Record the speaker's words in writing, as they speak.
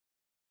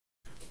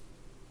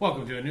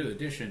Welcome to a new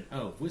edition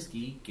of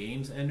Whiskey,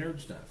 Games, and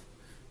Nerd Stuff.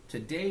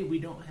 Today we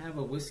don't have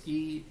a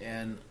whiskey,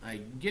 and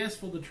I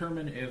guess we'll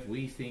determine if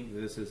we think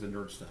this is a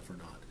nerd stuff or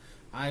not.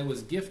 I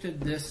was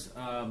gifted this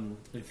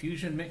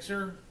infusion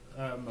mixer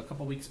a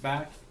couple weeks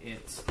back.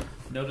 It's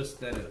noticed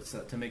that it's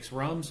to mix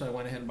rum, so I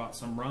went ahead and bought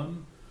some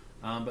rum.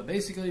 But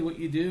basically what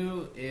you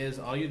do is,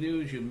 all you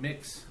do is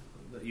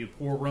you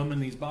pour rum in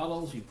these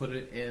bottles, you put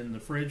it in the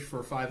fridge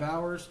for 5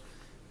 hours,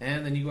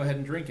 and then you go ahead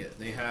and drink it.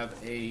 They have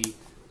a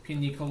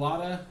Pina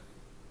Colada,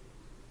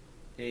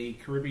 a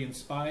Caribbean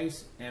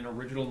Spice, and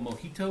original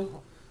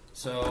mojito.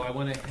 So I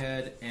went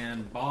ahead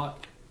and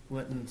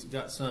went and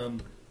got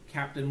some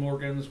Captain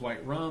Morgan's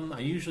white rum.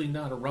 I'm usually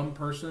not a rum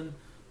person,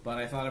 but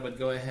I thought I would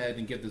go ahead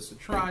and give this a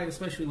try,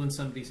 especially when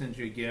somebody sends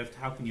you a gift.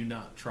 How can you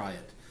not try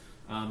it?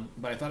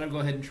 But I thought I'd go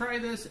ahead and try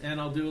this, and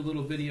I'll do a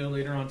little video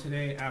later on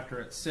today after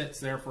it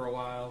sits there for a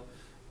while.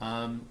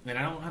 And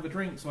I don't have a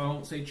drink, so I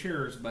won't say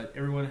cheers, but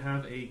everyone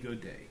have a good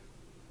day.